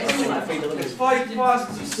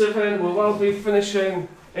7:05. We will be finishing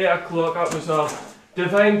 8 o'clock. That was a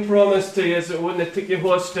divine promise to you, as it wouldn't take you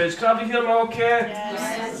hostage. Can you hear me okay?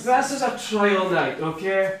 Yes. This is a trial night,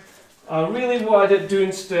 okay? I really wanted it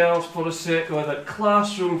downstairs for the sake of that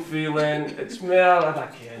classroom feeling. It's more, and I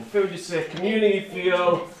can, how would you say, community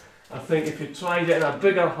feel. I think if you tried it in a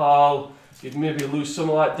bigger hall, you'd maybe lose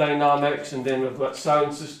some of that dynamics, and then we've got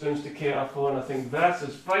sound systems to cater for, and I think this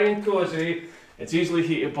is fine and cosy, it's easily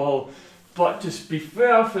heatable. But to be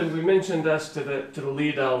fair, and we mentioned this to the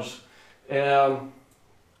leaders,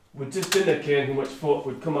 we just didn't ken how much folk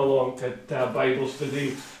would come along to a Bible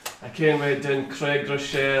study. I came with Craig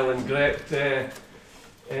Rochelle and Greg,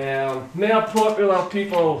 more popular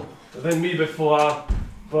people than me before,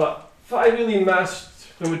 but what I really missed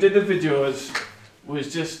when we did the videos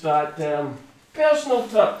was just that personal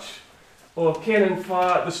touch of kenning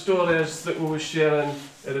for the stories that we were sharing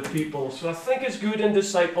to the people. So I think it's good in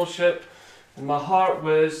discipleship, and my heart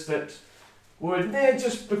was that we would not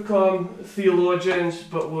just become theologians,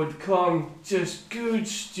 but would become just good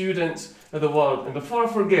students of the Word. And before I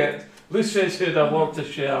forget, Lucy's had a word to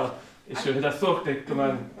share, so had a thought to come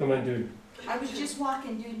and do. I was just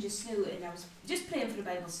walking down just now, and I was just praying for a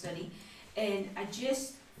Bible study, and I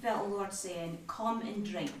just felt the Lord saying, come and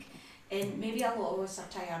drink. And maybe a lot of us are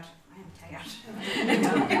tired. I am tired.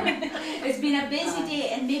 It's been a busy day,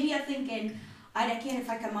 and maybe you're thinking, I reckon if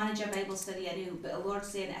I can manage a Bible study, I do. But the Lord's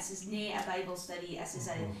saying, this is not a Bible study, this is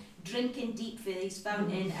a drinking deep for His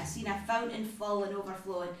fountain. I've seen a fountain full and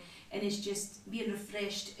overflowing, and it's just being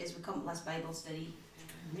refreshed as we come to this Bible study.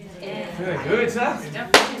 Very good, sir. Yeah.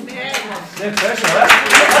 No pressure,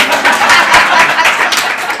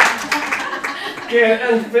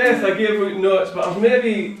 Okay, in faith, I gave out notes, but I've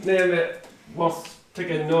maybe named it worth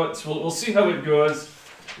taking notes. We'll see how it goes.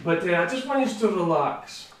 But I just want you to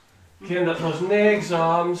relax. Okay, that there's no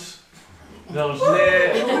exams, there's no...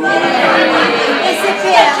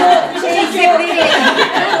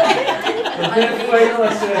 final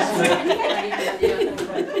assessment.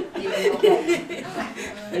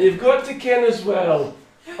 And you've got to ken as well,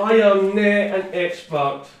 I am not an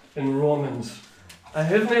expert in Romans. I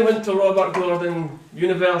haven't went to Robert Gordon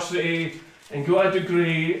University and got a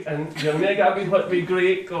degree, and you're not going to be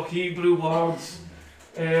Greek or Hebrew words,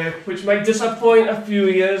 which might disappoint a few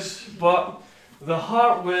years, but the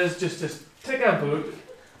heart was just to take a book,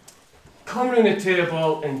 come round the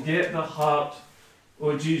table and get the heart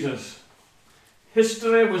of Jesus.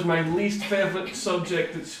 History was my least favourite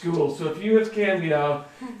subject at school, so if you had came here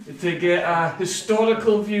to get a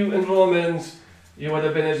historical view in Romans, you would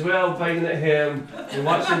have been as well buying at home and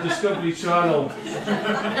watching Discovery Channel.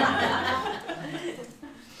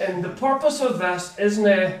 And the purpose of this isn't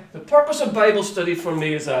the purpose of Bible study for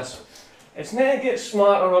me is this. It's not to get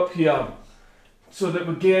smarter up here so that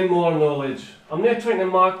we gain more knowledge. I'm not trying to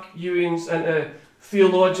mark you into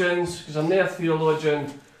theologians, because I'm not a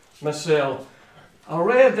theologian myself. I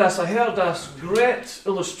heard this great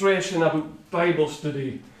illustration about Bible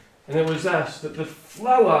study, and it was this, that the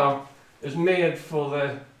flower is made for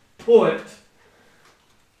the poet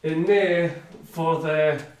and not for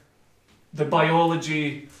the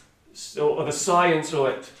biology or the science of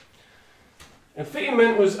it. And what he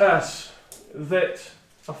meant was this, that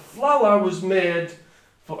a flower was made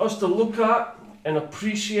for us to look at and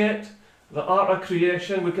appreciate the art of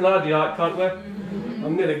creation. We can add the art, can't we?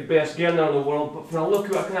 I'm not the best gardener in the world, but when I look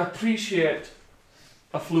at it, I can appreciate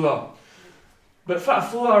a flower. But what a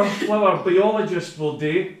flower biologist will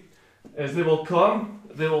do is they will come,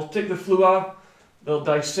 they will take the flower, they'll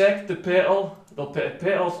dissect the petal, they'll put the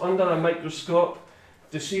petals under a microscope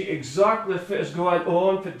to see exactly what is going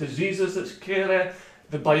on, what diseases it's carrying,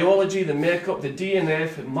 the biology, the makeup, the DNA,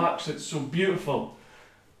 if it marks it so beautiful.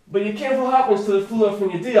 But you can't what happens to the flower when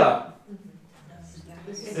you do that.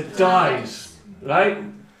 It dies, right?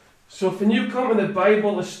 So when you come to the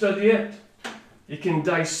Bible to study it, you can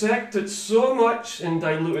dissect it so much and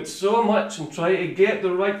dilute it so much and try to get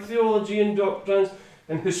the right theology and doctrines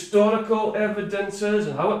and historical evidences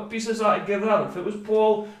and how it pieces that together. And if it was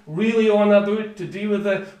Paul really on about to deal with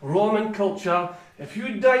the Roman culture, if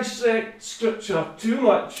you dissect Scripture too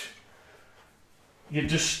much, you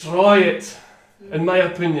destroy it, in my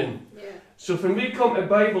opinion. So when we come to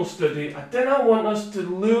Bible study, I didn't want us to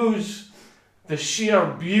lose the sheer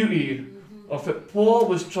beauty of what Paul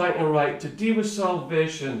was trying to write, to deal with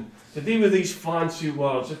salvation, to deal with these fancy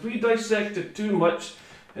words. If we dissect it too much,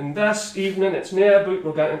 and this evening it's not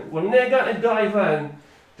about, we're not going to dive in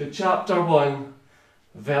to chapter 1,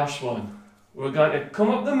 verse 1. We're going to come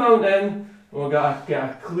up the mountain, and we're going to get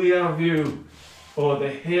a clear view of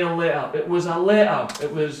the whole letter. It was a letter.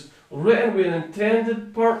 It was written with an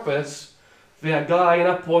intended purpose for a guy in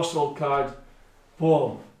apostle called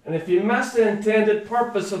Paul. And if you miss the intended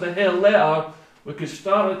purpose of the whole letter, we could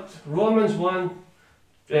start at Romans 1,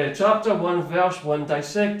 chapter 1, verse 1,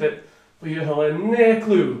 dissect it, but you have no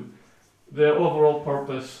clue the overall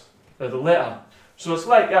purpose of the letter. So it's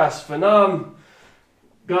like us. When I'm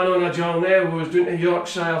going on a journey, we was doing to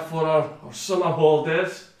Yorkshire for our summer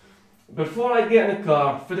holidays. Before I get in the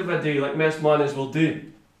car, for a day, like most manners will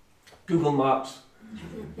do, Google Maps,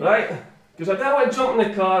 right? Because I don't want to jump in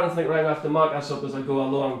the car and think, right, I have to mark this up as I go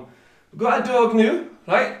along. We've got a dog now,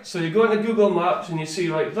 right? So you go into Google Maps and you see,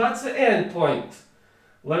 right, that's the end point.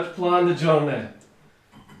 Let's plan the journey.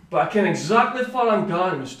 But I ken exactly where I'm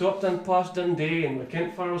going. We stopped in past Dundee and we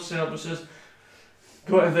went for our services.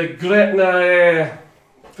 Go to the Gretna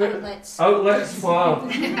outlets for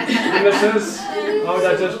businesses. I would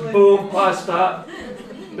have just boom past that.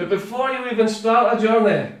 But before you even start a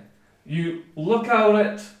journey, you look at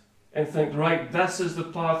it and think, right, this is the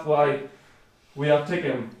pathway we are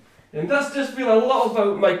taking. And that's just been a lot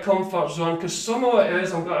about my comfort zone, because some of it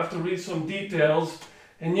is I'm going to have to read some details,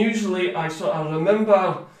 and usually I sort of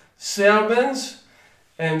remember sermons,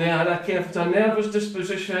 and then I kind of have a nervous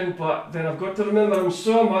disposition, but then I've got to remember them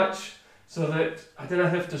so much so that I don't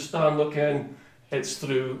have to stand looking. It's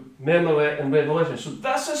through memory and revelation. So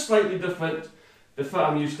this is slightly different than what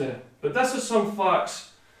I'm used to. But this is some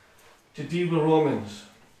facts to deal with Romans.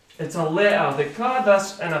 It's a letter. They call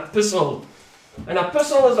this an epistle. An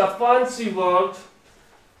epistle is a fancy word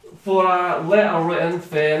for a letter written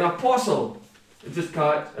for an apostle. They just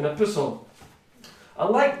call it an epistle. I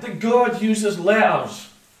like that God uses letters.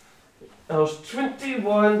 There's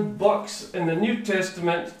 21 books in the New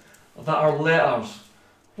Testament that are letters.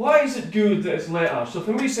 Why is it good that it's letters? So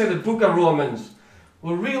when we say the book of Romans,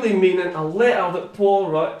 we're really meaning a letter that Paul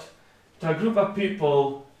wrote to a group of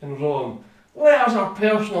people in Rome. Letters are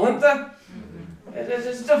personal, aren't they?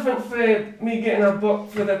 It's different for me getting a book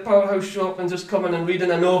for the powerhouse shop and just coming and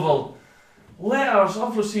reading a novel. Letters,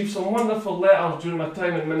 I've received some wonderful letters during my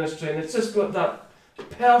time in ministry, and it's just got that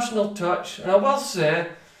personal touch. And I will say,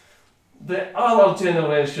 the other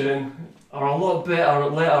generation are a lot better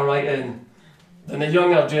at letter writing than the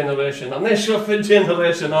younger generation. I'm not sure what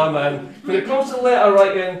generation I'm in. When it comes to letter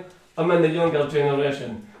writing, I'm in the younger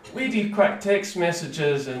generation. We do quick text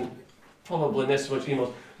messages and probably not so much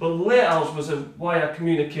emails. But letters was a way of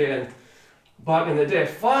communicating back in the day.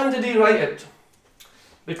 When did he write it?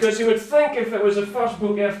 Because you would think if it was the first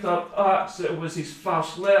book after Acts, it was his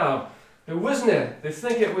first letter. It wasn't it. They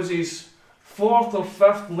think it was his fourth or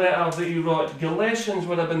fifth letter that he wrote. Galatians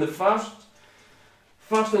would have been the first.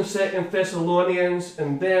 First and second Thessalonians,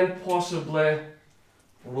 and then possibly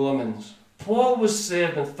Romans. Paul was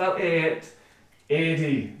saved in 38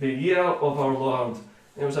 AD, the year of our Lord.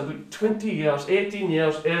 It was about 20 years, 18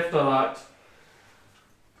 years after that,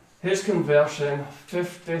 his conversion,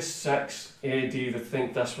 56 AD, they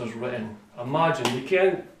think this was written. Imagine, you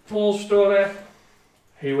can Paul's story.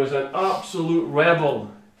 He was an absolute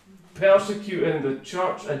rebel, persecuting the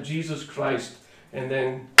church of Jesus Christ. And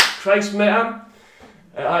then Christ met him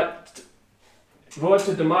at road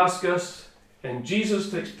to Damascus, and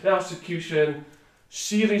Jesus takes persecution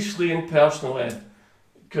seriously and personally.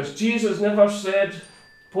 Because Jesus never said,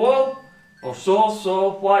 Paul or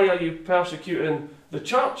Saul, why are you persecuting the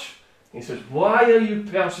church? He says, why are you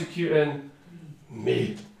persecuting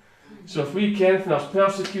me? So if we can, when there's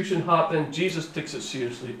persecution happening, Jesus takes it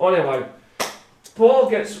seriously. Anyway, Paul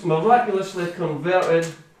gets miraculously converted,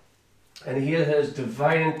 and he has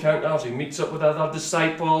divine encounters. He meets up with other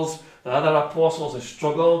disciples, the other apostles. They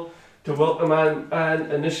struggle to welcome him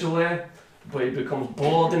in initially, but he becomes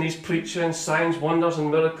bold in his preaching. Signs, wonders, and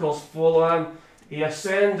miracles follow him. He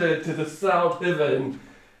ascended to the third heaven.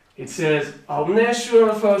 It says, I'm not sure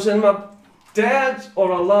if I was in my dead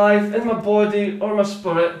or alive, in my body or my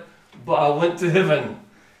spirit, but I went to heaven.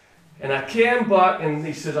 And I came back, and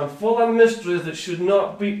he said, I'm full of mysteries that should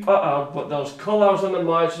not be uttered, but there's colours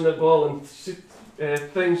unimaginable and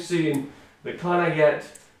things seen that cannot yet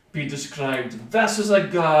be described. This is a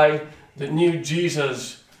guy that knew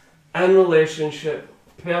Jesus in relationship,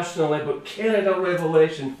 personally, but carried a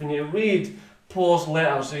revelation. When you read Paul's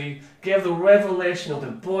letters, he gave the revelation of the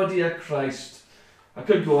body of Christ. I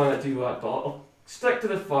could go on and do that, but I'll stick to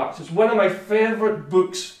the facts. It's one of my favourite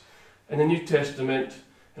books in the New Testament,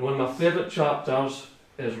 and one of my favourite chapters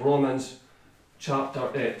is Romans chapter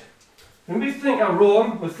 8. When we think of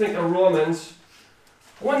Rome, we think of Romans.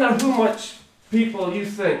 I wonder how much people you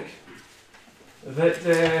think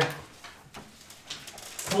that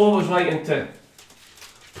Paul was writing to.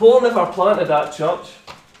 Paul never planted that church.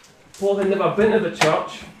 Paul had never been to the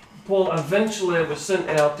church. Paul eventually was sent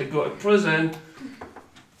out to go to prison,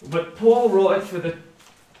 but Paul wrote it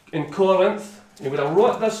in Corinth. He would have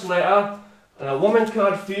wrote this letter, and a woman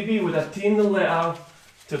called Phoebe would have taken the letter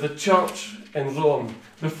to the church in Rome.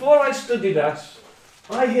 Before I studied this,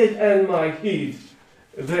 I had in my head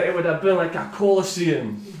that it would have been like a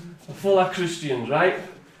Colosseum full of Christians, right?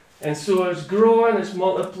 And so it's growing, it's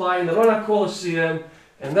multiplying, they're on a Colosseum,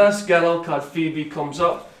 and this girl called Phoebe comes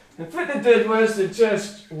up. And what they did was they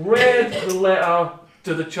just read the letter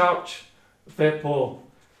to the church for Paul.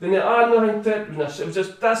 Then they had nothing to it, it was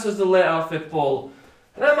just, this is the letter for Paul.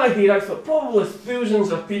 And in my head I thought probably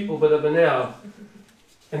thousands of people would have been there.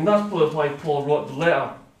 And that's probably why Paul wrote the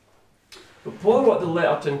letter. But Paul wrote the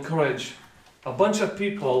letter to encourage a bunch of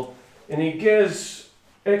people, and he gives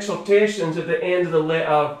exhortations at the end of the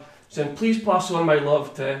letter saying, please pass on my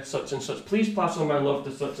love to such and such, please pass on my love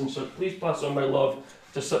to such and such, please pass on my love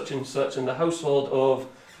to such and such in the household of.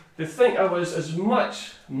 They think I was as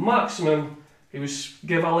much, maximum, he would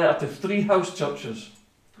give a letter to 3 house churches,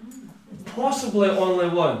 possibly only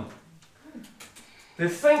 1. They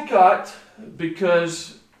think that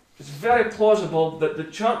because it's very plausible that the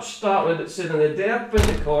church started, it said on the day of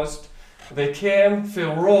Pentecost, they came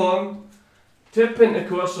from Rome to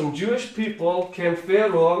Pentecost. Some Jewish people came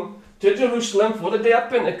from Rome to Jerusalem for the day of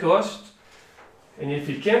Pentecost. And if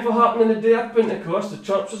you came for happening the day of Pentecost, the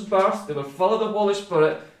church was birthed, they were full of the Holy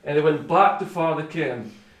Spirit, and they went back to where they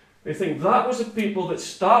came. They think that was the people that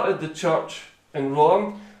started the church in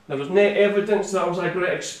Rome. There was no evidence that was a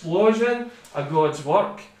great explosion of God's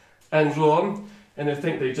work in Rome. And they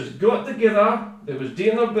think they just got together, they was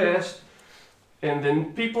doing their best, and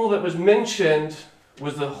the people that was mentioned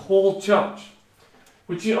was the whole church.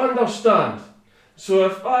 Which you understand. So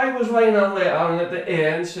if I was writing a letter and at the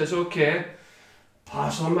end says, okay,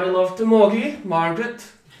 pass on my love to Margaret,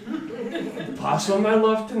 pass on my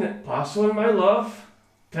love to Nick, pass on my love,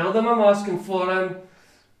 tell them I'm asking for him,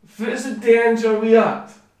 what is the danger we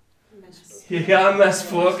at? You can't miss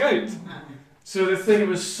folk out. So they think it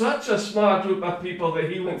was such a smart group of people that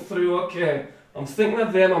he went through, okay, I'm thinking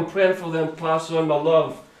of them, I'm praying for them, pass on my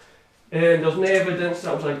love. And there's no evidence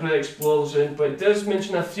that was a great explosion, but it does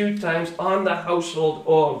mention a few times on the household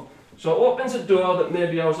of. So it opens a door that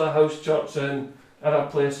maybe I was a house church in other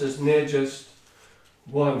places, not just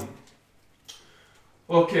 1.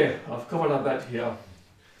 Okay, I've covered a bit here.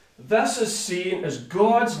 This is seen as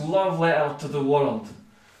God's love letter to the world.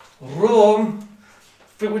 Rome,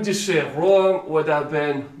 what would you say? Rome would have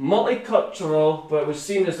been multicultural, but it was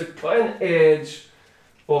seen as the cutting edge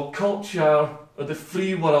of culture of the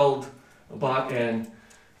free world back then.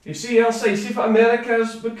 You see outside, see what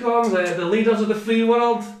America's become, the leaders of the free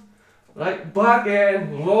world? Right? Back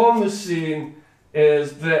then, Rome was seen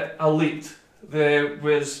as the elite. There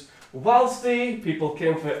was wealthy, people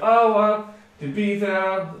came for hour to be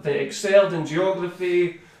there, they excelled in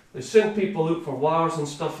geography, they sent people out for wars and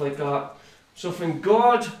stuff like that. So when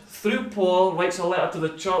God, through Paul, writes a letter to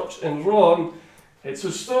the church in Rome, it's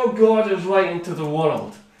as though God is writing to the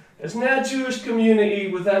world. It's not a Jewish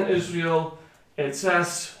community within Israel, it's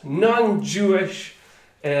this non-Jewish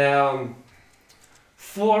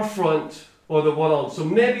forefront of the world. So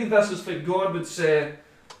maybe this is what God would say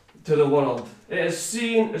to the world. It is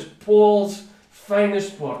seen as Paul's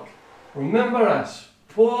finest work. Remember this,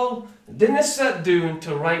 Paul didn't sit down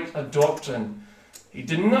to write a doctrine. He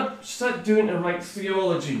did not sit down to write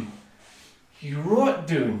theology. He wrote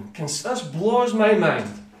down, this blows my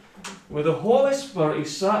mind, with the Holy Spirit he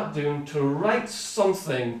sat down to write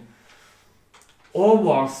something all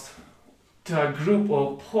worth to a group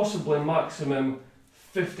of possibly maximum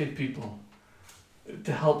 50 people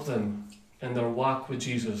to help them in their walk with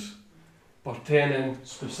Jesus, pertaining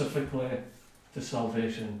specifically to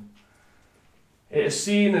salvation. It is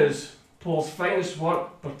seen as Paul's finest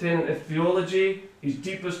work pertaining to theology, his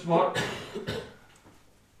deepest work.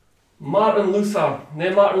 Martin Luther,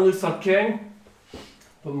 not Martin Luther King,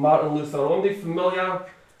 but Martin Luther. Only familiar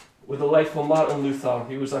with the life of Martin Luther.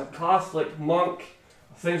 He was a Catholic monk,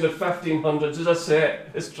 I think it was the 1500s. As I say,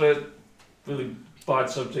 history is a really bad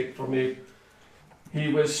subject for me. He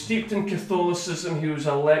was steeped in Catholicism, he was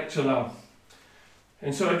a lecturer.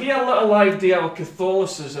 And so to get a little idea of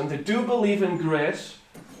Catholicism, they do believe in grace,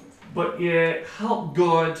 but you help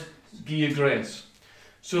God give you grace.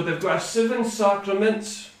 So they've got 7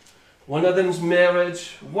 sacraments. One of them's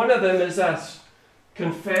marriage. One of them is this,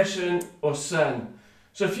 confession of sin.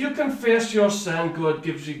 So if you confess your sin, God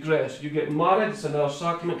gives you grace. You get married, it's another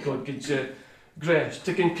sacrament, God gives you grace.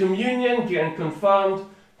 Taking communion, getting confirmed,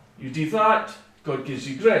 you do that, God gives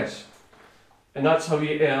you grace. And that's how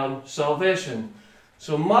you earn salvation.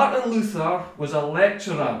 So Martin Luther was a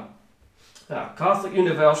lecturer. at a Catholic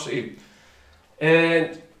university,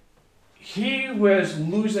 and he was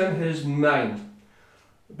losing his mind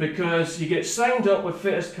because you get signed up with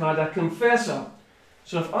his card a confessor.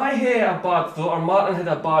 So if I had a bad thought, or Martin had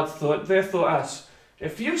a bad thought, they thought this: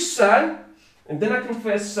 if you sin, and then I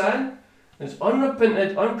confess sin, and it's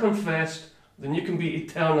unrepented, unconfessed, then you can be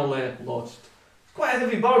eternally lost. It's quite a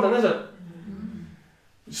heavy burden, is it?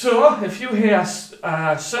 So, if you had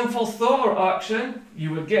a sinful thought or action,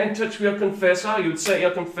 you would get in touch with your confessor. You would say to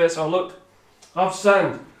your confessor, look, I've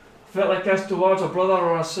sinned. I felt like this towards a brother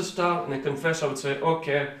or a sister. And the confessor would say,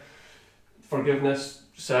 okay, forgiveness,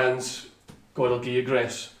 sins, God will give you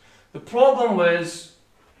grace. The problem was,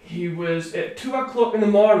 he was at 2 o'clock in the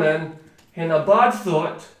morning, having a bad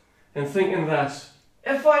thought, and thinking this: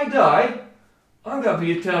 if I die, I'm going to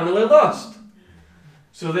be eternally lost.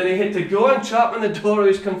 So then he had to go and tap on the door of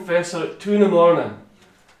his confessor at 2 in the morning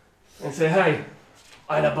and say, hey,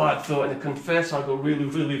 I had a bad thought, and the confessor got really,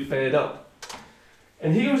 really fed up.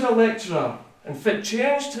 And he was a lecturer, and what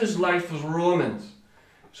changed his life was Romans.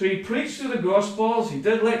 So he preached through the Gospels, he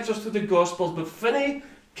did lectures through the Gospels, but when he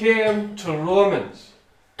came to Romans,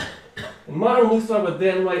 and Martin Luther would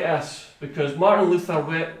then write this, because Martin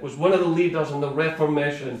Luther was one of the leaders in the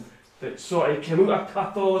Reformation that sort of came out of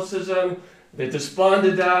Catholicism. They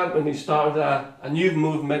disbanded that when they started a new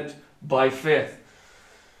movement by faith.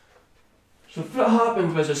 So what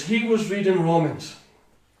happened was, as he was reading Romans,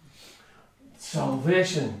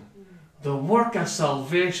 salvation, the work of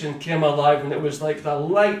salvation came alive, and it was like the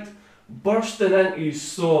light bursting into his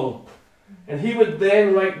soul. And he would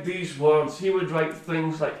then write these words. He would write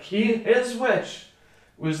things like, his wish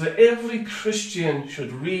was that every Christian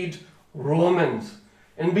should read Romans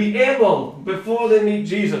and be able, before they meet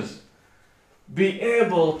Jesus, be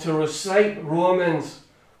able to recite Romans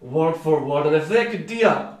word for word. And if they could do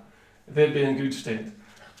that, they'd be in good state.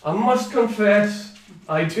 I must confess,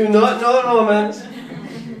 I do not know Romans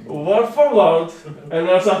word for word, and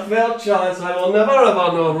there's a fair chance I will never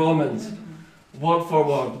ever know Romans word for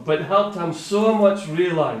word. But it helped him so much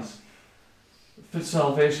realise what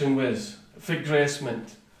salvation was, what grace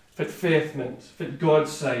meant, what faith meant, what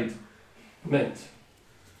God's side meant.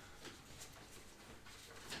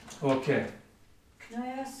 Okay. Can I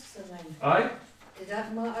ask something? Aye? Did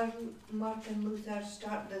that Martin Luther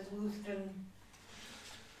start the Lutheran?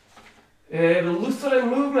 The Lutheran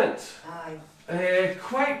movement? Aye.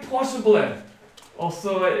 Quite possibly.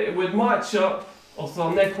 Although it would match up, although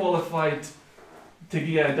I'm not qualified to give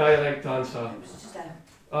you a direct answer. It was just a...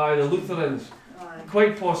 Aye, the Lutherans. Aye.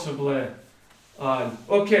 Quite possibly. Aye.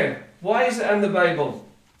 Okay, why is it in the Bible?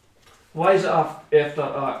 Why is it after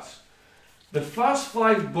Acts? The first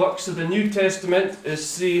 5 books of the New Testament is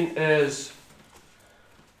seen as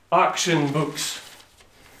action books.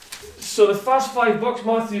 So the first 5 books,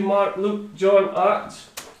 Matthew, Mark, Luke, John, Acts,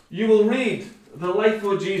 you will read the life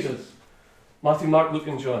of Jesus. Matthew, Mark, Luke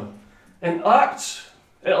and John. In Acts,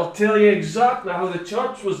 it'll tell you exactly how the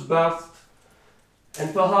church was birthed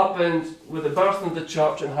and what happened with the birth of the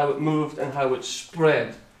church and how it moved and how it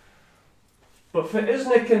spread. But what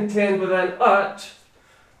isn't contained within it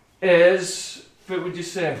is, what would you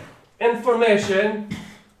say, information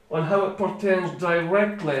on how it pertains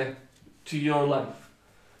directly to your life.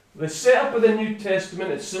 The setup of the New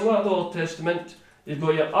Testament is similar to the Old Testament. You've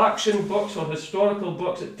got your action books or historical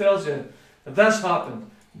books. It tells you that this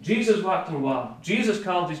happened. Jesus walked in water. Jesus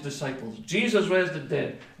called his disciples. Jesus raised the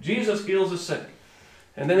dead. Jesus heals the sick.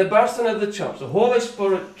 And then the bursting of the church. The Holy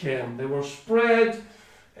Spirit came. They were spread.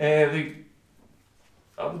 They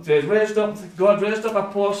raised up, God raised up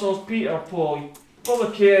apostles, Peter, Paul,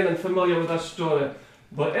 probably came and familiar with this story.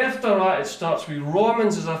 But after that, it starts with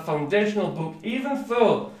Romans as a foundational book, even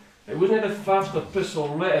though it wasn't the first epistle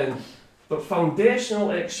written, but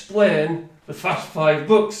foundational explain the first 5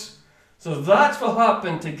 books. So that's what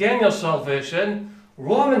happened to gain your salvation.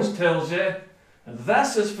 Romans tells you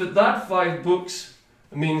this is what that 5 books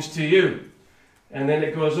means to you. And then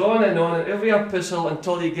it goes on in every epistle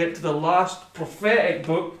until you get to the last prophetic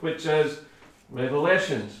book, which is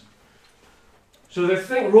Revelations. So they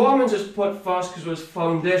think Romans is put first because it was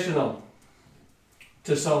foundational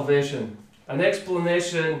to salvation. An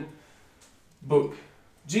explanation book.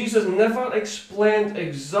 Jesus never explained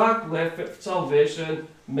exactly what salvation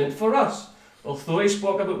meant for us. Although he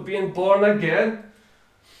spoke about being born again,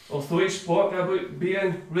 although he spoke about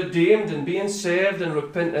being redeemed and being saved and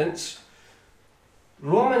repentance,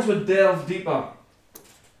 Romans would delve deeper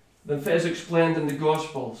than what is explained in the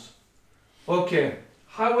Gospels. Okay,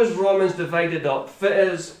 how is Romans divided up? What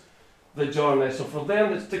is the journey? So for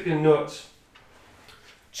them that's taking notes,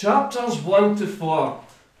 chapters 1 to 4.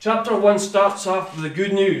 Chapter 1 starts off with the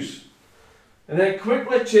good news. And then it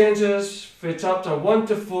quickly changes from chapter 1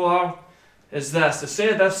 to 4 is this. They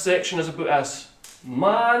say this section is about us.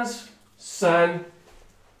 Man's sin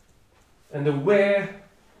and the way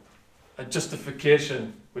of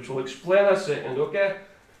justification, which we'll explain in a second, okay?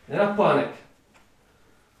 Then I panic.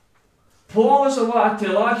 Paul is about to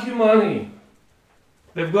tell our humanity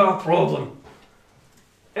they've got a problem.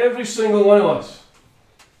 Every single one of us.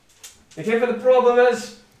 Okay, what the problem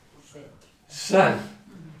is? Sin.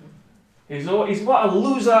 He's what a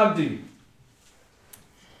loser do.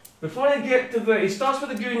 Before I get to he starts with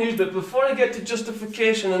the good news, but before I get to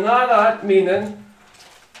justification and all that meaning,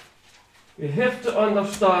 you have to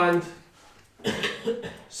understand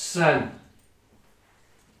sin.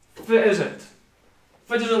 What is it?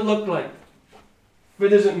 What does it look like?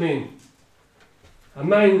 What does it mean? I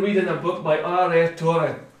mind reading a book by R.A.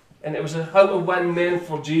 Torrey, and it was How to Win Men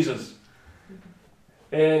for Jesus.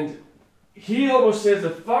 And he always says the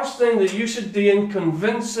first thing that you should do in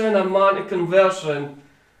convincing a man to conversion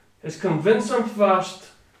is convince him first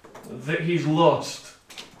that he's lost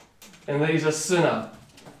and that he's a sinner.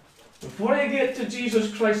 Before you get to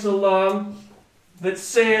Jesus Christ the Lamb that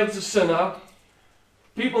saves the sinner,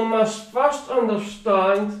 people must first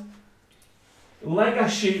understand, like a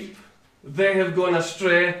sheep, they have gone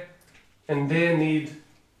astray and they need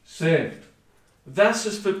saved. This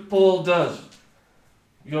is what Paul does.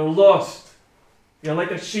 You're lost. You're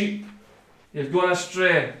like a sheep. You've gone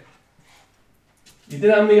astray. You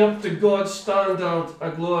didn't meet up to God's standard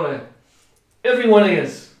of glory. Every one of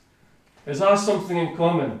us has something in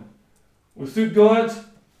common. Without God,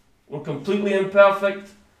 we're completely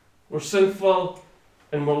imperfect, we're sinful,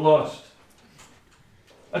 and we're lost.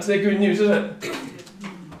 That's the good news, isn't it?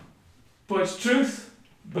 But it's truth.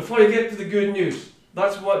 Before you get to the good news,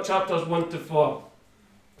 that's what chapters 1 to 4.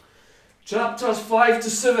 Chapters 5 to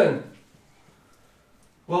 7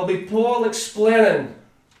 will be Paul explaining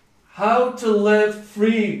how to live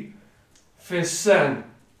free from sin.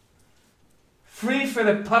 Free from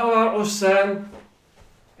the power of sin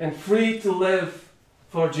and free to live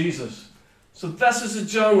for Jesus. So this is a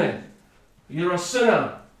journey. You're a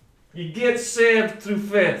sinner. You get saved through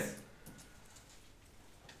faith.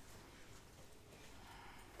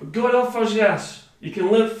 But God offers yes. You can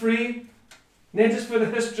live free, not just for the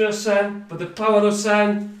history of sin, but the power of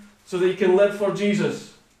sin, so that you can live for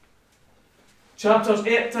Jesus. Chapters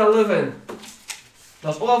 8 to 11.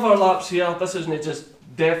 There's overlaps here. This isn't just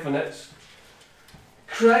definites.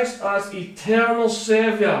 Christ as eternal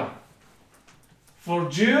Saviour for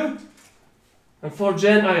Jew and for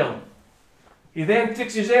Gentile. He then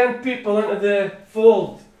takes his own people into the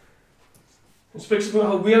fold and speaks about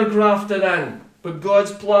how we're grafted in, but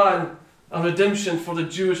God's plan of redemption for the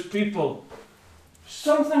Jewish people.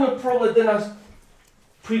 Something we probably didn't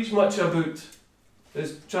preach much about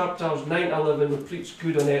is chapters 9 to 11. We preached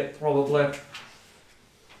good on it probably.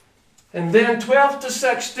 And then 12 to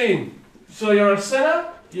 16. So you're a sinner,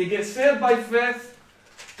 you get saved by faith,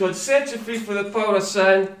 God sets you free from the power of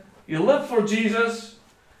sin, you live for Jesus,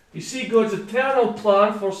 you see God's eternal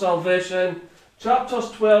plan for salvation.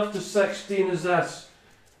 Chapters 12 to 16 is this,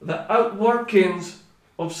 the outworkings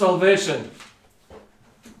of salvation.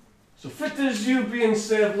 So what does you being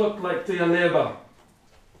saved look like to your neighbour?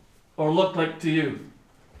 Or look like to you?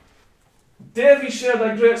 Davy shared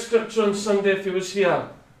a great scripture on Sunday if he was here.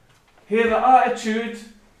 Hear the attitude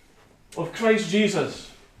of Christ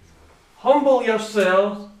Jesus. Humble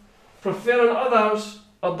yourselves, preferring others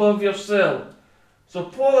above yourself. So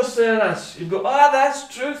Paul is saying this. You've got,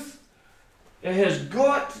 that's truth. It has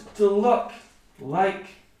got to look like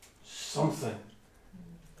something.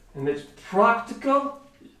 And it's practical.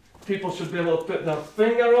 People should be able to put their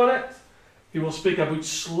finger on it. He will speak about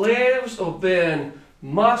slaves obeying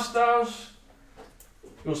masters.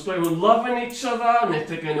 He will speak about loving each other and they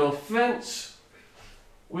taking no offence.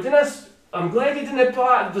 I'm glad he didn't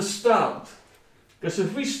part at the start. Because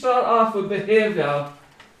if we start off with behaviour,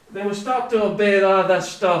 then we start to obey all this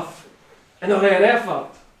stuff in our own effort.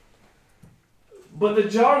 But the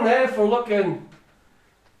journey, if we're looking,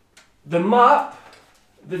 the map,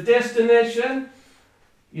 the destination,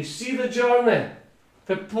 you see the journey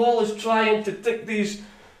that Paul is trying to take these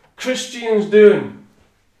Christians doing.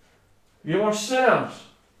 You are sinners.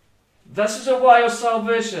 This is a way of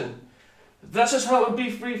salvation. This is how to be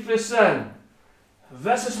free from sin.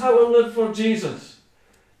 This is how to live for Jesus.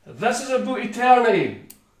 This is about eternity.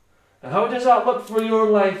 And how does that look for your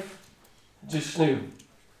life just now?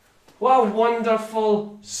 What a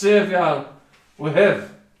wonderful Saviour we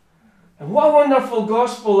have. And what a wonderful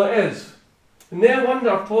gospel it is. And no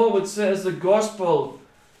wonder Paul would say is the gospel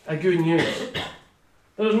a good news.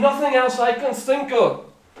 There's nothing else I can think of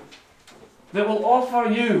that will offer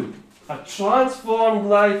you a transformed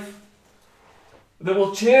life, that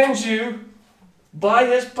will change you by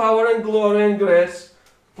His power and glory and grace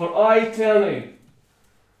for all eternity.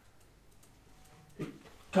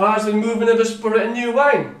 Casually moving in the Spirit and new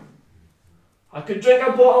wine. I could drink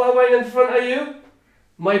a bottle of wine in front of you.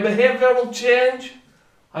 My behaviour will change.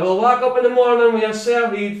 I will wake up in the morning with a sore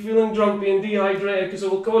head, feeling grumpy and dehydrated because it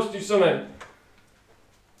will cost you something.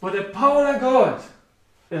 But the power of God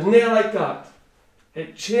is not like that.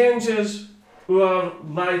 It changes our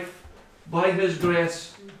life by His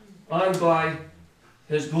grace and by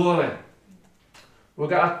His glory. We're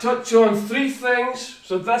going to touch on 3 things.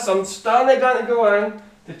 So this, I'm standing going to go in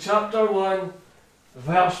to chapter 1,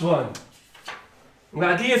 verse 1. I'm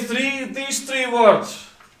going to give you these 3 words.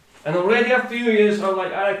 And already a few years are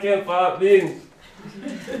like, I can't what that means.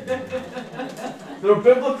 They're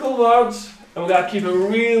biblical words, and we're going to keep it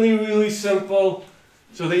really, really simple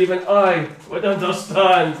so that even I would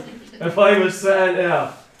understand if I was sitting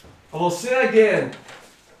there. I will say again,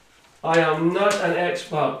 I am not an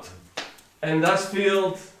expert in this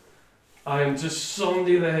field. I am just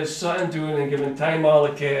somebody that has sat and doing and given time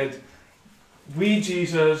allocated with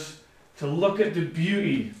Jesus to look at the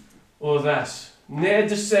beauty of this. Not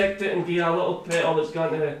dissect it and give a little petal that's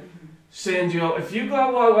going to send you out. If you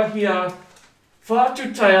go over here far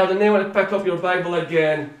too tired and then want to pick up your Bible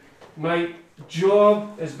again, my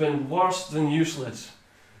job has been worse than useless.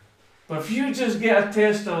 But if you just get a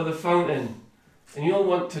taste of the fountain and you'll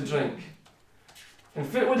want to drink. And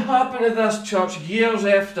if it would happen to this church years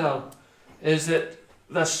after, is that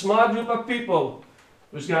this small group of people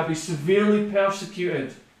was going to be severely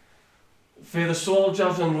persecuted for the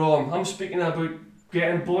soldiers in Rome. I'm speaking about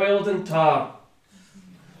getting boiled in tar.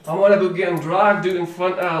 I'm on about getting dragged out in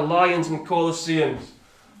front of lions and colosseums.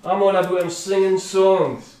 I'm on about them singing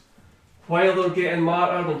songs while they're getting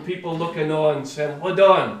martyred and people looking on saying, hold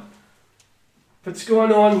on, what's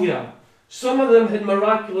going on here? Some of them had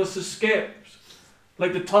miraculous escapes,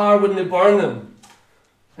 like the tar wouldn't burn them,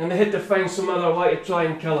 and they had to find some other way to try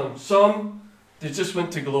and kill them. Some, they just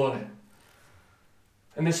went to glory.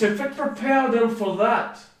 And they said, what prepared them for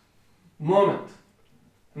that moment?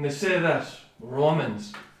 And they say this,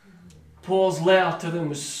 Romans. Paul's letter to them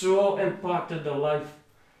was so impacted their life.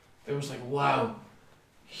 It was like, wow,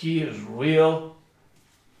 he is real.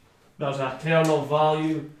 There's eternal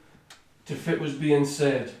value to what was being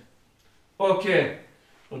said. Okay,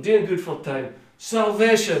 we're doing good for time.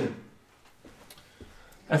 Salvation.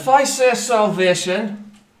 If I say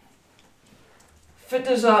salvation, what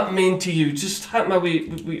does that mean to you? Just hit my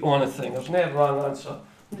wee on a thing. There's no wrong answer.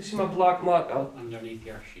 Let me see my black marker. Underneath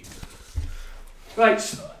your sheet. Right.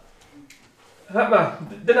 Hit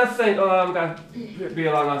me. Did I think, I'm going to be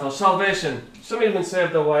a wrong answer? Salvation. Somebody's been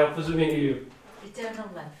saved a while. What does it mean to you? Eternal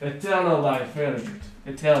life. Eternal life. Very good.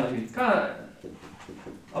 Eternity.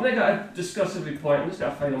 I'm not going to discuss every point. I'm just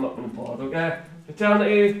going to find them up on the board, okay?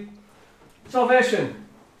 Eternity. Salvation.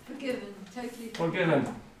 Forgiven, totally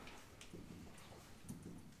Forgiven.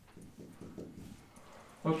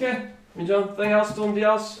 Okay. Anything else? Somebody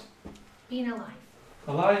else? Being alive.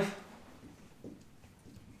 Alive.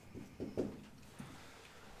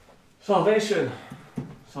 Salvation.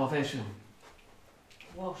 Salvation.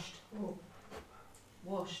 washed. Oh.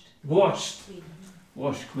 Washed. Washed. Clean.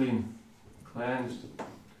 Washed clean. Cleansed.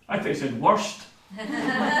 I think it said worst. What's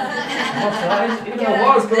that? Even a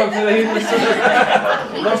word's coming to the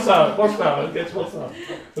head. What's that? What's that? It's what's that?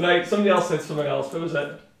 Right, somebody else said something else. What was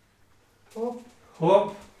it? Hope.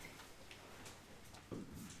 Hope.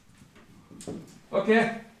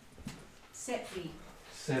 Okay. Set free.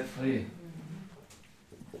 Set free.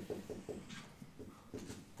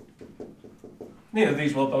 Neither of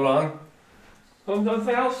these will be wrong.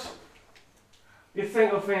 Anything else? You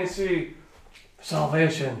think of things, see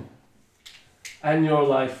salvation in your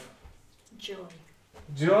life. Joy.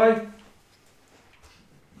 Joy.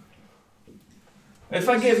 If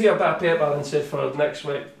I gave you a bit of paper and said for next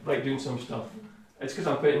week, like doing some stuff, it's because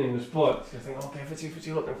I'm putting you in the spot. You think, okay, what's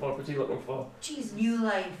he looking for? What's he looking for? Jesus. New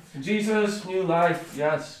life. Jesus, new life,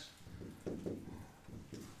 yes.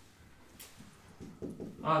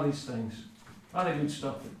 These things. The good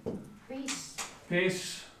stuff. Peace.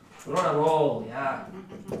 Peace. We're on a roll, yeah.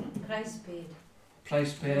 Price paid.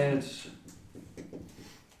 Price paid.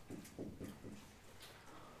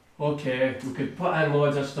 Okay, we could put in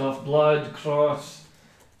loads of stuff. Blood, cross.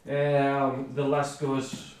 The list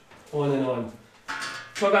goes on and on.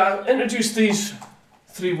 So I'm going to introduce these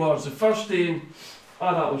three words. The first thing,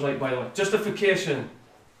 that was right by the way, justification.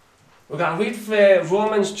 We're going to read from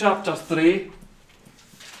Romans chapter 3,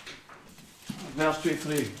 verse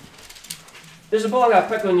 23. There's a ball I'm going to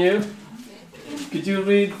pick on you. could you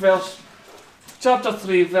read chapter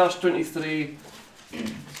 3, verse 23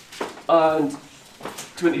 and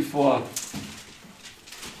 24?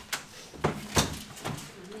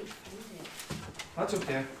 That's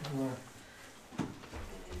okay.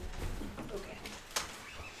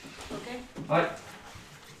 Okay. Right.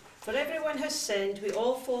 For everyone has sinned, we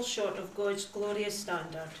all fall short of God's glorious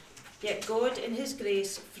standard. Yet God, in His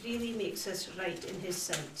grace, freely makes us right in His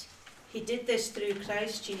sight. He did this through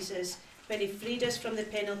Christ Jesus when He freed us from the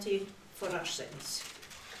penalty for our sins.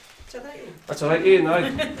 Is that right? That's alright, Ian,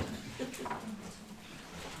 aye.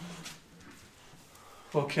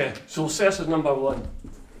 Okay, so we'll say this as number 1.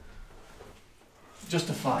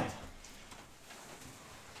 Justified.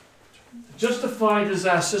 Justified is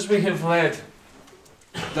this, as we have read,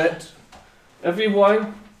 that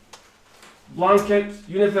everyone, blanket,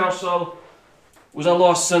 universal, was a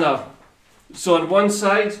lost sinner. So on one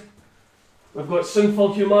side, we've got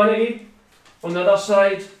sinful humanity. On the other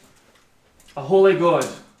side, a holy God.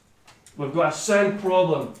 We've got a sin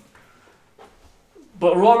problem.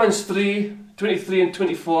 But Romans 3, 23 and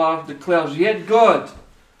 24 declares, yet God,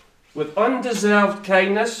 with undeserved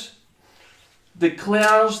kindness,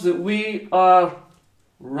 declares that we are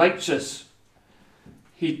righteous.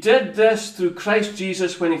 He did this through Christ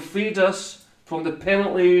Jesus when He freed us from the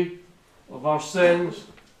penalty of our sins,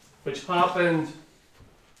 which happened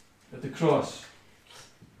at the cross.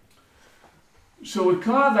 So we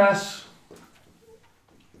call this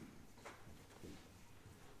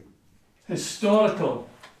historical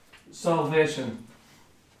salvation.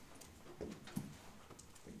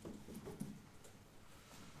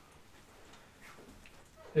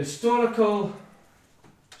 Historical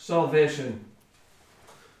salvation.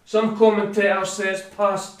 Some commentator says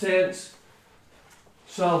past tense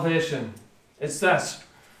salvation. It's this.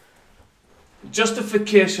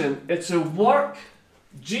 Justification. It's a work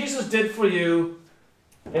Jesus did for you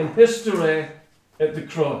in history at the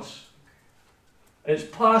cross. It's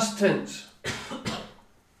past tense.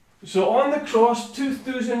 So on the cross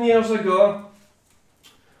 2,000 years ago,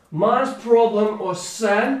 man's problem of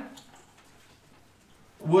sin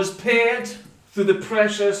was paid through the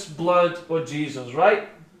precious blood of Jesus, right?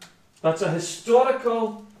 That's a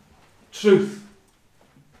historical truth.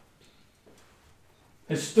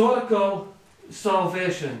 Historical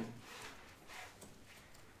salvation.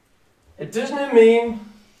 It doesn't mean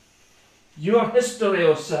your history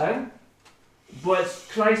of sin, but it's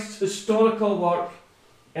Christ's historical work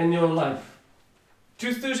in your life.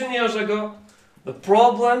 2,000 years ago, the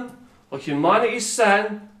problem of humanity's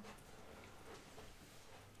sin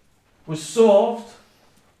was solved,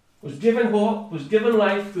 was given hope, was given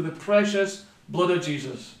life through the precious blood of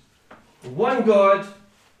Jesus. One God,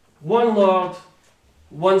 one Lord,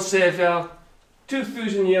 one Saviour,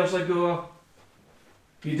 2,000 years ago,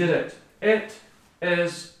 He did it. It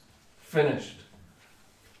is finished.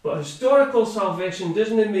 But historical salvation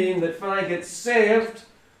doesn't mean that when I get saved,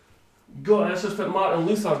 this is what Martin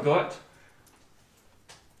Luther got,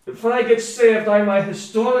 that when I get saved, my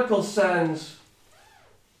historical sins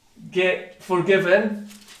get forgiven,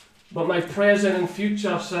 but my present and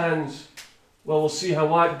future sins, well, we'll see how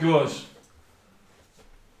that goes.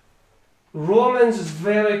 Romans is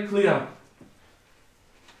very clear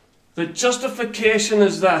that justification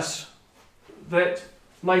is this, that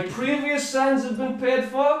my previous sins have been paid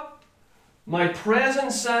for, my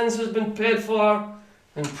present sins has been paid for,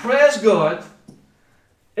 and praise God,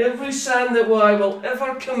 every sin that I will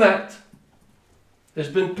ever commit has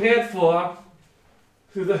been paid for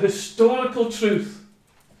through the historical truth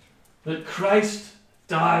that Christ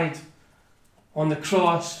died on the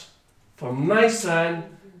cross for my sin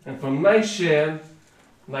and for my shame.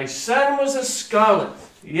 My sin was as scarlet,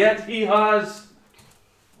 yet He has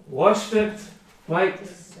washed it white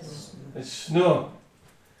as snow.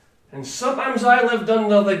 And sometimes I lived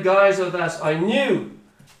under the guise of this. I knew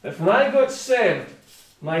that when I got saved,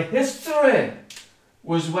 my history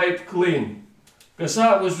was wiped clean, because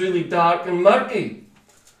that was really dark and murky.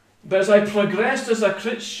 But as I progressed as a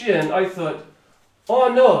Christian, I thought,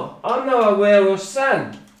 oh no, I'm now aware of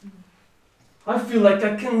sin. I feel like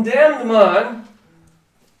a condemned man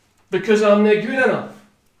because I'm not good enough.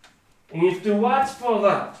 And you have to watch for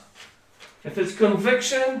that. If it's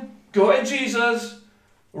conviction, go to Jesus,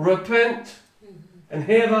 repent, and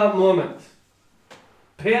have that moment.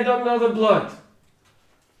 Paid under the blood.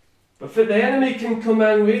 But if the enemy can come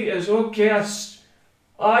in with is okay,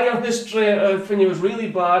 your history of when he was really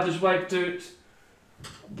bad is wiped out,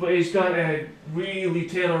 but he's going to really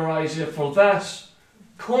terrorise you for this.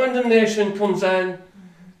 Condemnation comes in,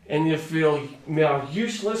 and you feel more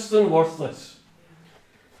useless than worthless.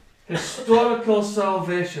 Historical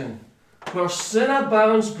salvation. Where sin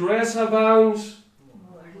abounds, grace abounds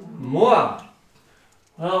more.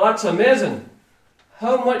 Well, that's amazing.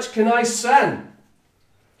 How much can I sin?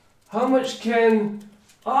 How much can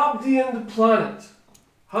Abdi and the planet,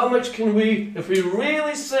 how much can we, if we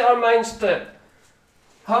really set our minds to it,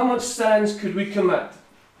 how much sins could we commit?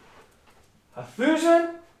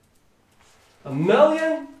 1,000?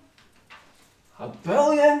 1,000,000?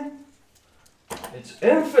 1,000,000,000? It's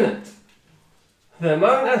infinite. The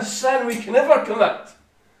amount of sin we can ever commit.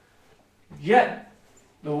 Yet,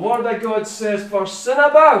 the Word of God says, for sin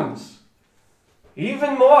abounds,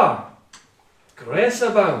 even more, grace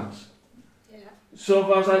abounds. So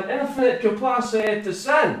there's an infinite capacity to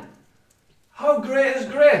sin. How great is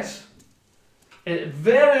grace? At the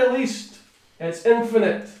very least, it's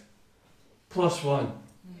infinite plus one.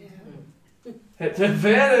 Yeah. At the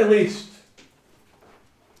very least.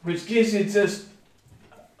 Which gives you just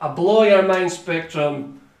a blow your mind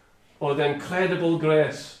spectrum of the incredible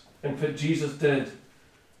grace in what Jesus did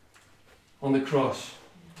on the cross.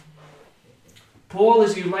 Paul,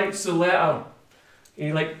 as he writes the letter, he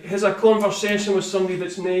has a conversation with somebody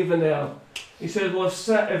that's naive in there. He said, well,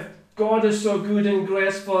 if God is so good and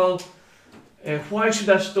graceful, why should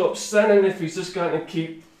I stop sinning if he's just going to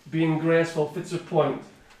keep being graceful? What's the point?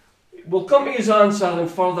 We'll come to his answer in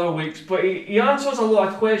further weeks, but he answers a lot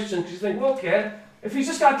of questions. You think, well, okay, if he's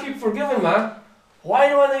just going to keep forgiving me, why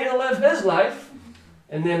do I need to live his life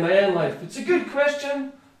and then my own life? It's a good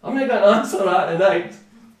question. I'm not going to answer that tonight.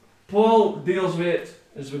 Paul deals with it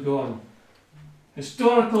as we go on.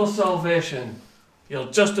 Historical salvation.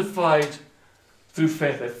 You're justified through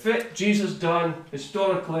faith. If it Jesus done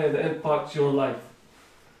historically, that impacts your life.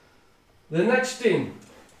 The next thing,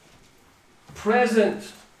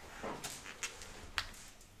 present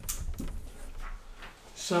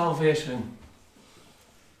salvation.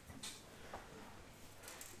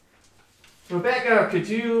 Rebecca, could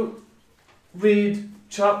you read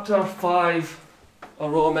chapter 5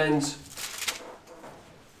 of Romans,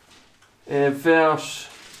 verse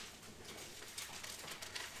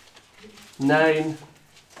 9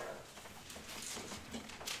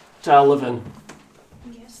 to 11.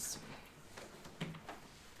 Yes.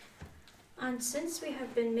 And since we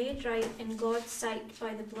have been made right in God's sight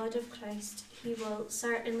by the blood of Christ, he will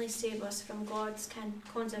certainly save us from God's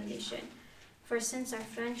condemnation. For since our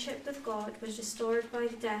friendship with God was restored by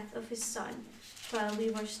the death of his Son, while we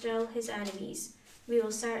were still his enemies, we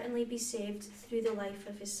will certainly be saved through the life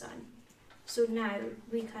of his Son. So now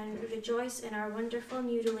we can rejoice in our wonderful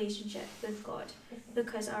new relationship with God,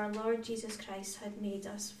 because our Lord Jesus Christ had made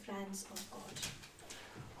us friends of God.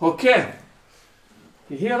 Okay.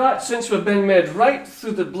 You hear that? Since we've been made right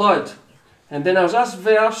through the blood. And then there's this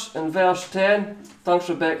verse in verse 10. Thanks,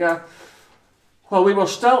 Rebecca. While we were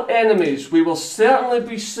still enemies, we will certainly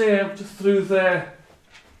be saved through the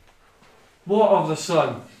what of the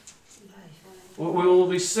Son? We will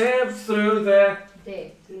be saved through the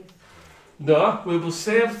Death. No, we will be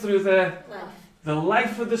saved through the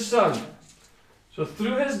life of the Son. So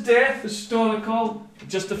through his death, historical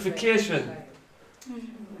justification.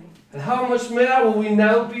 And how much more will we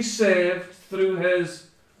now be saved through his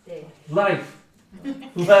life?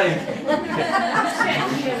 Life.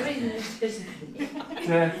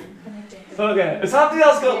 Death. Okay, has somebody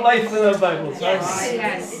else got life in their Bibles? Yes.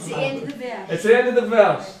 It's the end of the verse. It's the end of the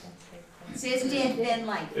verse. It says death, then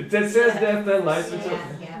life. It says death, then life.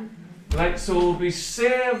 Right, so we'll be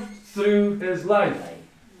saved through his life.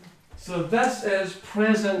 So this is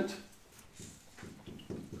present.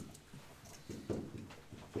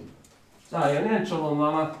 Sorry, you're in trouble,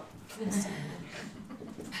 Mama.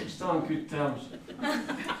 We're still on good terms.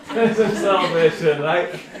 Present salvation,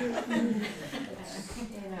 right?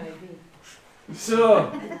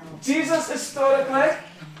 So, Jesus historically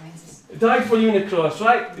died for you on the cross,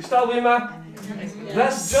 right? You still with me?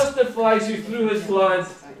 This justifies you through his blood,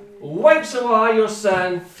 wipes away your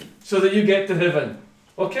sin, so that you get to heaven.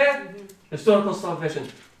 Okay? Historical salvation.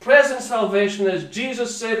 Present salvation is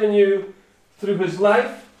Jesus saving you through his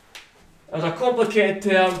life. It's a complicated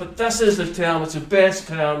term, but this is the term, it's the best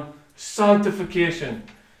term. Sanctification.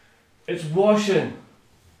 It's washing.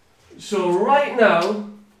 So right now,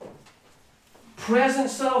 present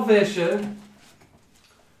salvation,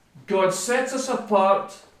 God sets us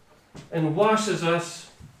apart and washes us,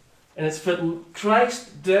 and it's what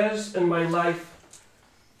Christ does in my life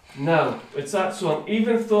now. It's that song.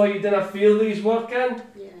 Even though you didn't feel that he's working,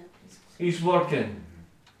 he's working.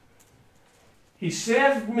 He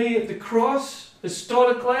saved me at the cross,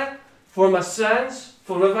 historically, for my sins,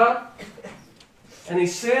 forever. And he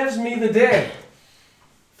saves me the day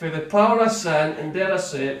for the power of sin, and dare I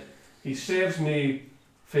say it, he saves me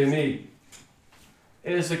for me.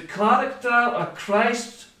 It is the character of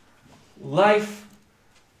Christ's life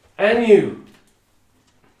in you.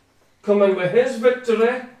 Coming with his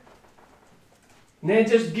victory, not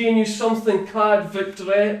just giving you something called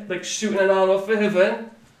victory, like shooting an arrow for heaven.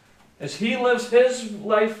 As he lives his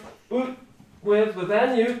life out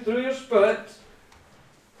within you through your spirit,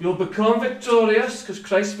 you'll become victorious because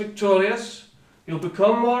Christ's victorious. You'll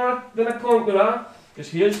become more than a conqueror because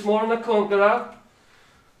he is more than a conqueror.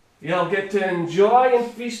 You'll get to enjoy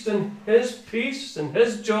and feast in his peace and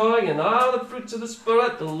his joy and all the fruits of the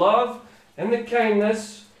Spirit, the love and the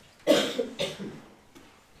kindness.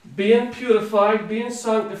 Being purified, being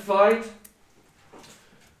sanctified.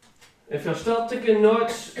 If you're still taking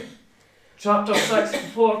notes, chapter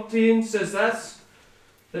 6:14 says this,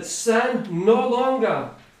 that sin no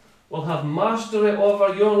longer will have mastery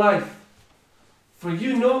over your life, for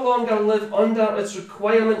you no longer live under its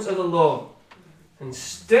requirements of the law.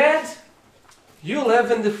 Instead, you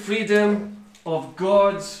live in the freedom of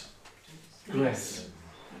God's grace.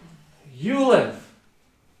 You live.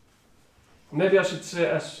 Maybe I should say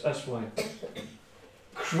it this way.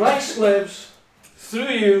 Christ lives through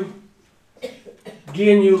you,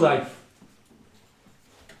 gain you life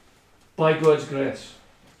by God's grace.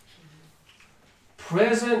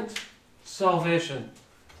 Present salvation.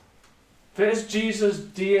 What is Jesus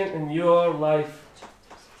doing in your life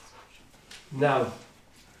now?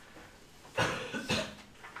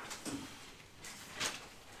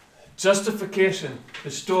 Justification,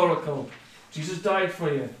 historical. Jesus died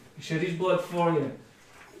for you. He shed his blood for you.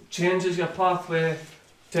 Changes your pathway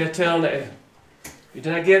to eternity. You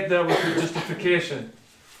didn't get there without justification.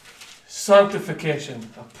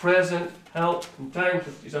 Sanctification, a present help in time.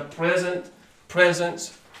 It's a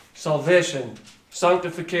presence, salvation,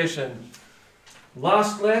 sanctification.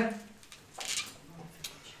 Lastly,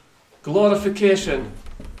 glorification.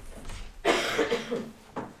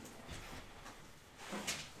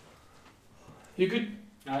 You could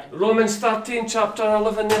Romans 13, chapter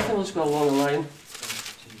 11, Nathan, let's go along the line.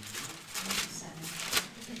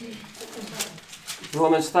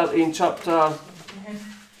 Romans 13, chapter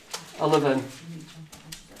 11.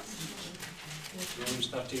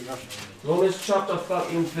 Romans chapter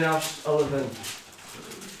 13, verse 11.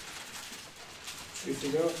 Good to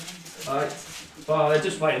go? Alright. Well, I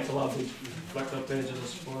just wait until I've flicked up pages, I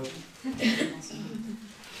suppose.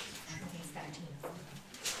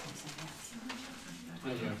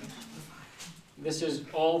 This is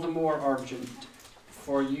all the more urgent,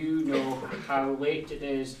 for you know how late it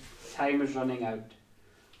is, time is running out.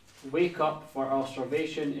 Wake up, for our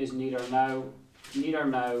salvation is nearer now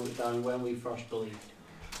than when we first believed.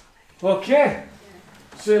 Okay,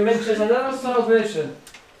 so he mentions another salvation.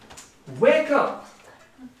 Wake up!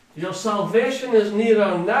 Your salvation is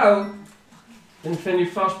nearer now than when you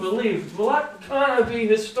first believed. Well, that can't be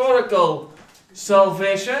historical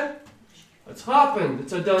salvation. It's happened,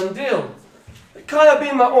 it's a done deal. It can't be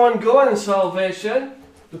my ongoing salvation,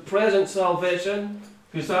 the present salvation,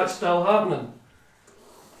 because that's still happening.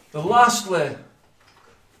 The lastly,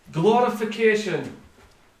 glorification.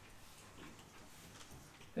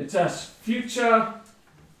 It's a future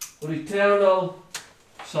or eternal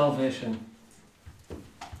salvation.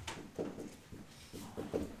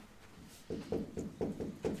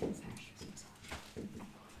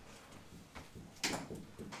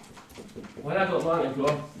 When I got long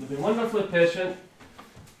ago, you've been wonderfully patient.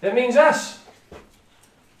 It means this.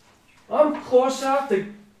 I'm closer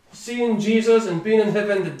to seeing Jesus and being in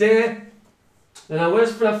heaven today than I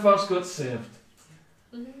was when I first got saved.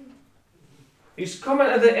 He's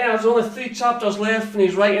coming to the end. There's only 3 chapters left and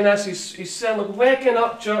he's writing this. He's saying, look, waking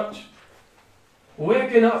up, church.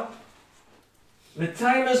 Waking up. The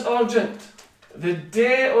time is urgent. The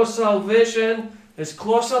day of salvation is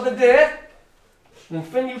closer today than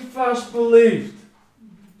when you first believed.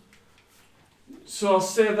 So I'll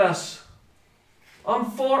say this.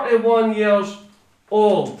 I'm 41 years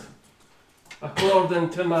old, according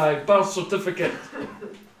to my birth certificate.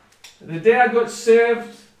 The day I got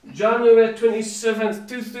saved, January 27th,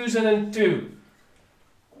 2002.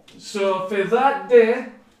 So for that day,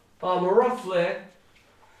 I'm roughly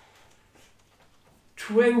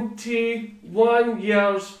 21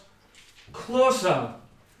 years closer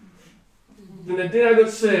than the day I got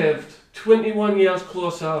saved, 21 years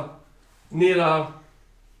closer, nearer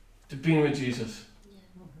to being with Jesus.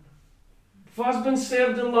 If I've been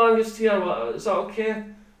saved the longest here, is that okay?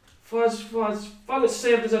 If I got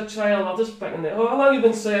saved as a child, I'll just pick on it. Oh, how long have you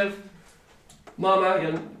been saved? Mama,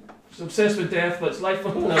 you're obsessed with death, but it's life for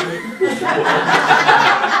another.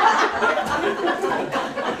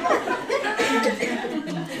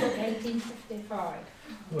 1855.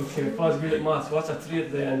 Okay, Paul's good at maths. What's a 3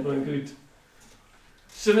 at the end? Going good.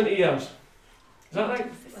 70 years. Is that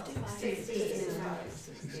right?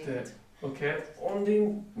 68. Okay.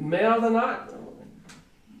 Only more than that?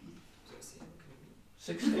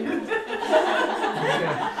 60. Okay.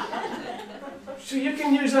 So you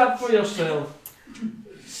can use that for yourself.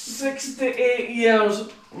 68 years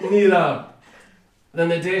nearer than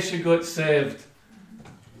the day she got saved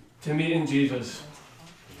to meeting Jesus.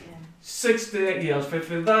 68 years. For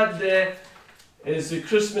that day, as the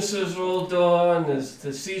Christmases rolled on, as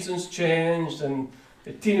the seasons changed, and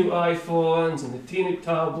the teeny iPhones and the teeny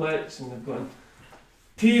tablets, and they've got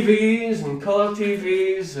TVs and colour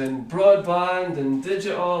TVs and broadband and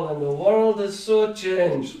digital, and the world is so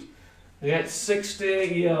changed. Yet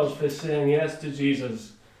 68 years for saying yes to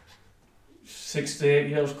Jesus. 68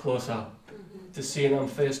 years closer to seeing him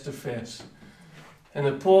face to face. And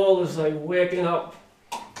the Paul is like waking up.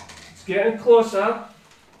 It's getting closer.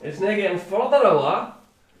 It's not getting further away.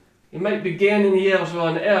 You might be gaining years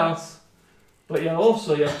on earth, but your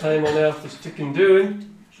time on earth is ticking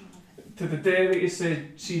down to the day that you say,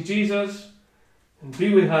 see Jesus and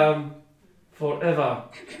be with him forever.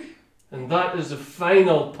 And that is the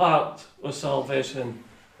final part of salvation.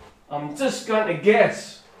 I'm just going to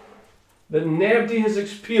guess that nobody has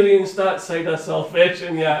experienced that side of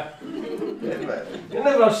salvation yet. You're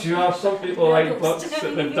never sure. Some people write books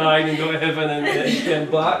that they've died and go to heaven and came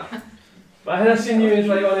back. But I haven't seen you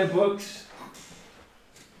write on the books.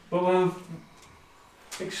 But we've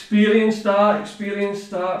experienced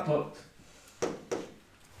that, but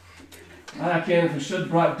I reckon if we should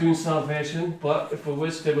brought doing salvation, but if we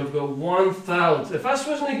was to, we've got 1,000. If this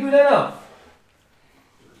wasn't good enough,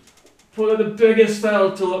 for the biggest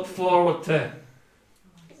thing to look forward to,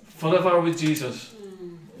 forever with Jesus.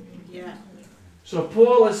 Yeah. So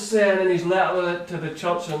Paul is saying in his letter to the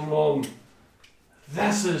church in Rome,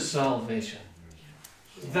 this is salvation.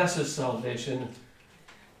 This is salvation.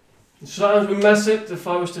 And sometimes we miss it. If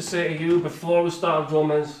I was to say to you before we started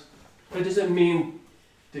Romans, what does it mean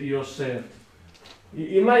that you're saved?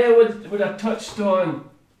 You might would have touched on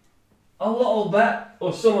a little bit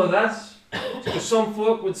of some of this. Because some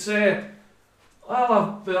folk would say,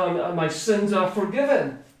 my sins are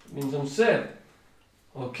forgiven. It means I'm saved.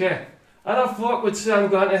 Okay. Other folk would say I'm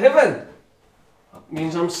going to heaven. That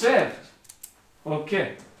means I'm saved.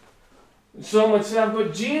 Okay. Some would say I've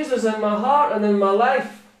got Jesus in my heart and in my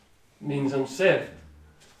life. It means I'm saved.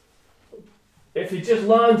 If you just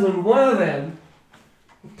land on one of them,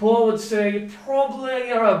 Paul would say, probably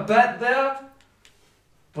you're a bit there,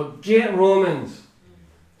 but get Romans.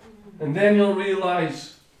 And then you'll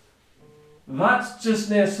realise that's just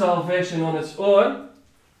not salvation on its own.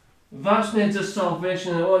 That's not just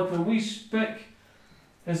salvation on its own. When we speak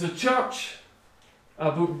as a church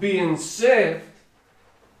about being saved,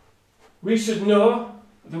 we should know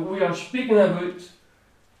that we are speaking about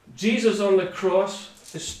Jesus on the cross,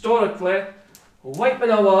 historically, wiping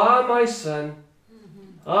away all my sin,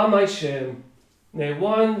 all my shame. Nay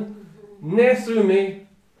one, nay through me,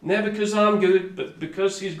 not because I'm good, but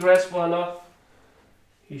because he's graceful enough.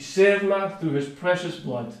 He saved me through his precious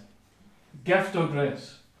blood. Gift of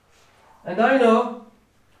grace. And I know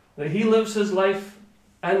that he lives his life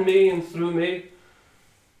in me and through me.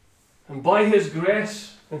 And by his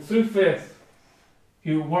grace and through faith,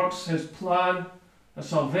 he works his plan of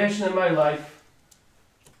salvation in my life.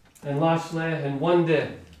 And lastly, in one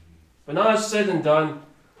day, when all is said and done,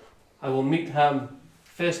 I will meet him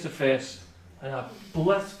face to face in a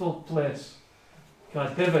blissful place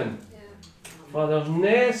called heaven. For there's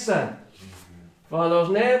no sin. For there's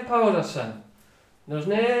no power of sin. There's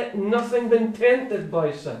nothing been tainted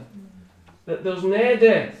by sin. That there's no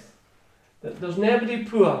death. That there's nobody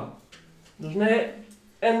poor. There's no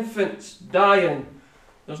infants dying.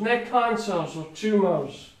 There's no cancers or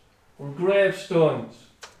tumours or gravestones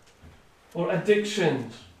or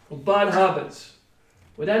addictions or bad habits.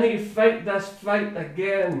 Would any fight this fight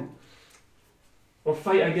again? Or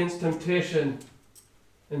fight against temptation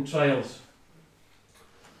and trials.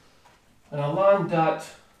 And I'll land that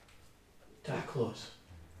to a close.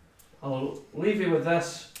 I'll leave you with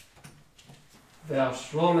this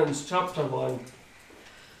verse, Romans chapter 1,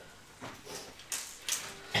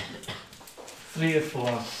 3 to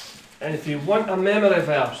 4. And if you want a memory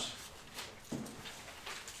verse,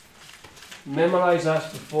 memorise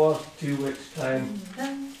this before 2 weeks' time.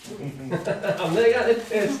 I'm not going to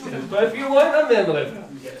test it, but if you want a memory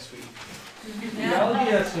verse, Yes, we. I'll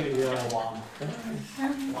give it to you. One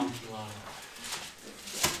flower.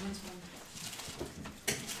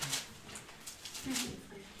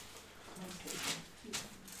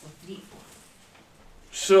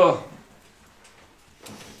 So,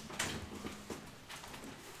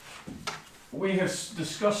 we have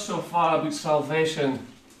discussed so far about salvation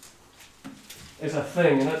is a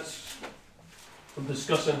thing, and it's from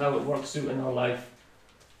discussing how it works out in our life.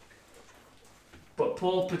 But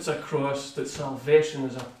Paul puts across that salvation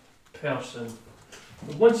is a person.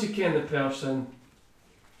 But once you ken the person,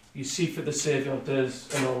 you see what the Saviour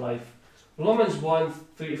does in our life. Romans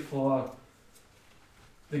 1:3-4.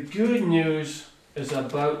 The good news is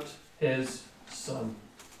about his Son.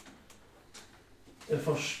 If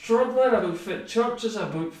we're struggling about what church is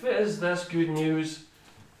about, what is this good news?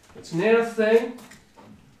 It's not a thing.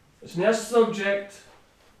 It's not a subject.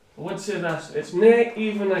 I would say this. It's not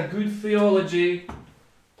even a good theology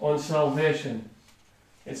on salvation.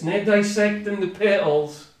 It's not dissecting the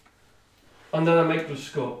petals under a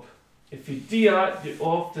microscope. If you do that, you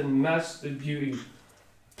often miss the beauty.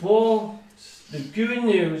 Paul, the good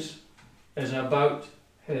news is about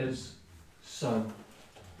his Son.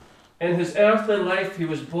 In his earthly life, he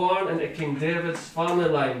was born into King David's family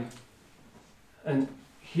line. And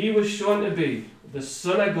he was shown to be the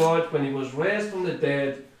Son of God when he was raised from the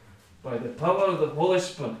dead by the power of the Holy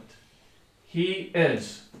Spirit. He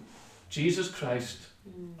is Jesus Christ,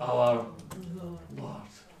 our Lord.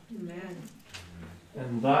 Amen.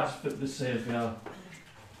 And that's what the Saviour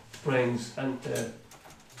brings into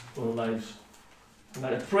our lives. And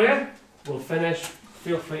at prayer, we'll finish.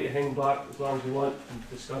 Feel free to hang back as long as you want and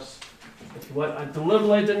discuss if you want. I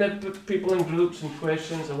deliberately didn't put people in groups and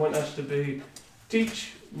questions. I want us to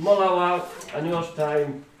teach, mull out, I know it's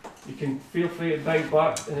time. You can feel free to bite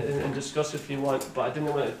back and discuss if you want, but I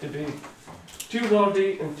didn't want it to be too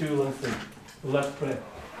wordy and too lengthy. Let's pray.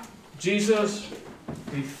 Jesus,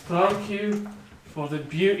 we thank you for the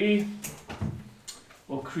beauty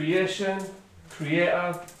of creation,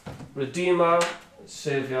 Creator, Redeemer,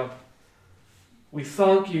 Saviour. We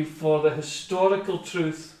thank you for the historical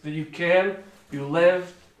truth that you came, you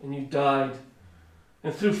lived, and you died.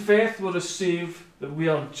 And through faith we receive that we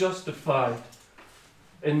are justified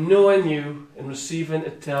in knowing you and receiving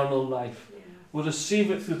eternal life. We'll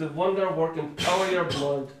receive it through the wonder-working power of your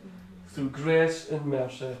blood, through grace and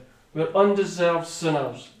mercy. We're undeserved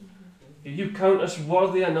sinners. You count us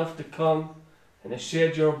worthy enough to come and to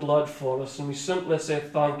shed your blood for us, and we simply say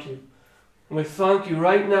thank you. And we thank you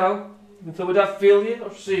right now, even though we don't feel you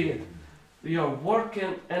or see you, that you are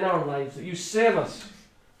working in our lives, that you save us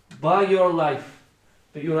by your life,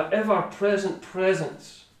 that you are an ever-present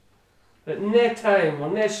presence, that no time or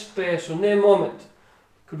no space or no moment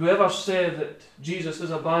could we ever say that Jesus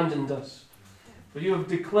has abandoned us. For you have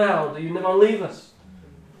declared that you never leave us,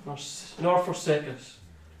 nor forsake us.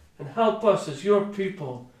 And help us as your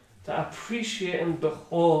people to appreciate and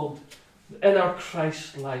behold the inner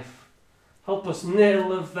Christ life. Help us not to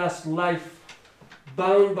live this life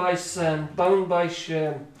bound by sin, bound by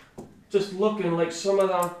shame, just looking like some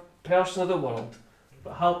other person of the world.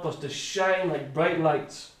 But help us to shine like bright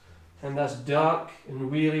lights in this dark and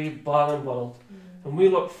weary, barren world. And we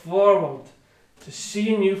look forward to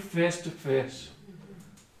seeing you face to face.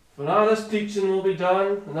 For all this teaching will be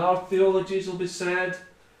done, and our theologies will be said,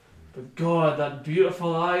 but God, that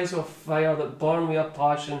beautiful eyes of fire that burn with a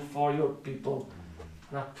passion for your people,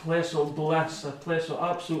 and a place of bliss, a place of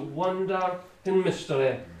absolute wonder and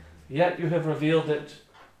mystery, yet you have revealed it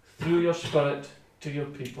through your Spirit to your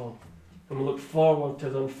people. And we look forward to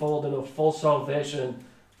the unfolding of full salvation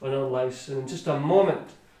in our lives. And in just a moment,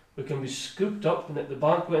 we can be scooped up and at the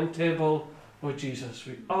banqueting table with Jesus.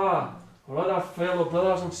 We are our other fellow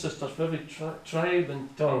brothers and sisters for every tribe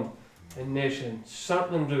and tongue and nation,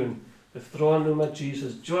 circling round the throne room of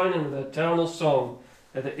Jesus, joining with the eternal song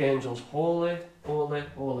of the angels. Holy, holy,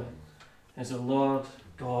 holy is the Lord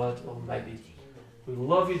God Almighty. We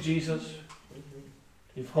love you, Jesus.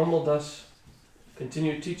 You've humbled us.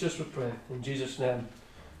 Continue to teach us, we pray. In Jesus' name.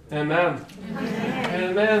 Amen.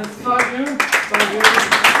 Amen. Amen. Thank you. Thank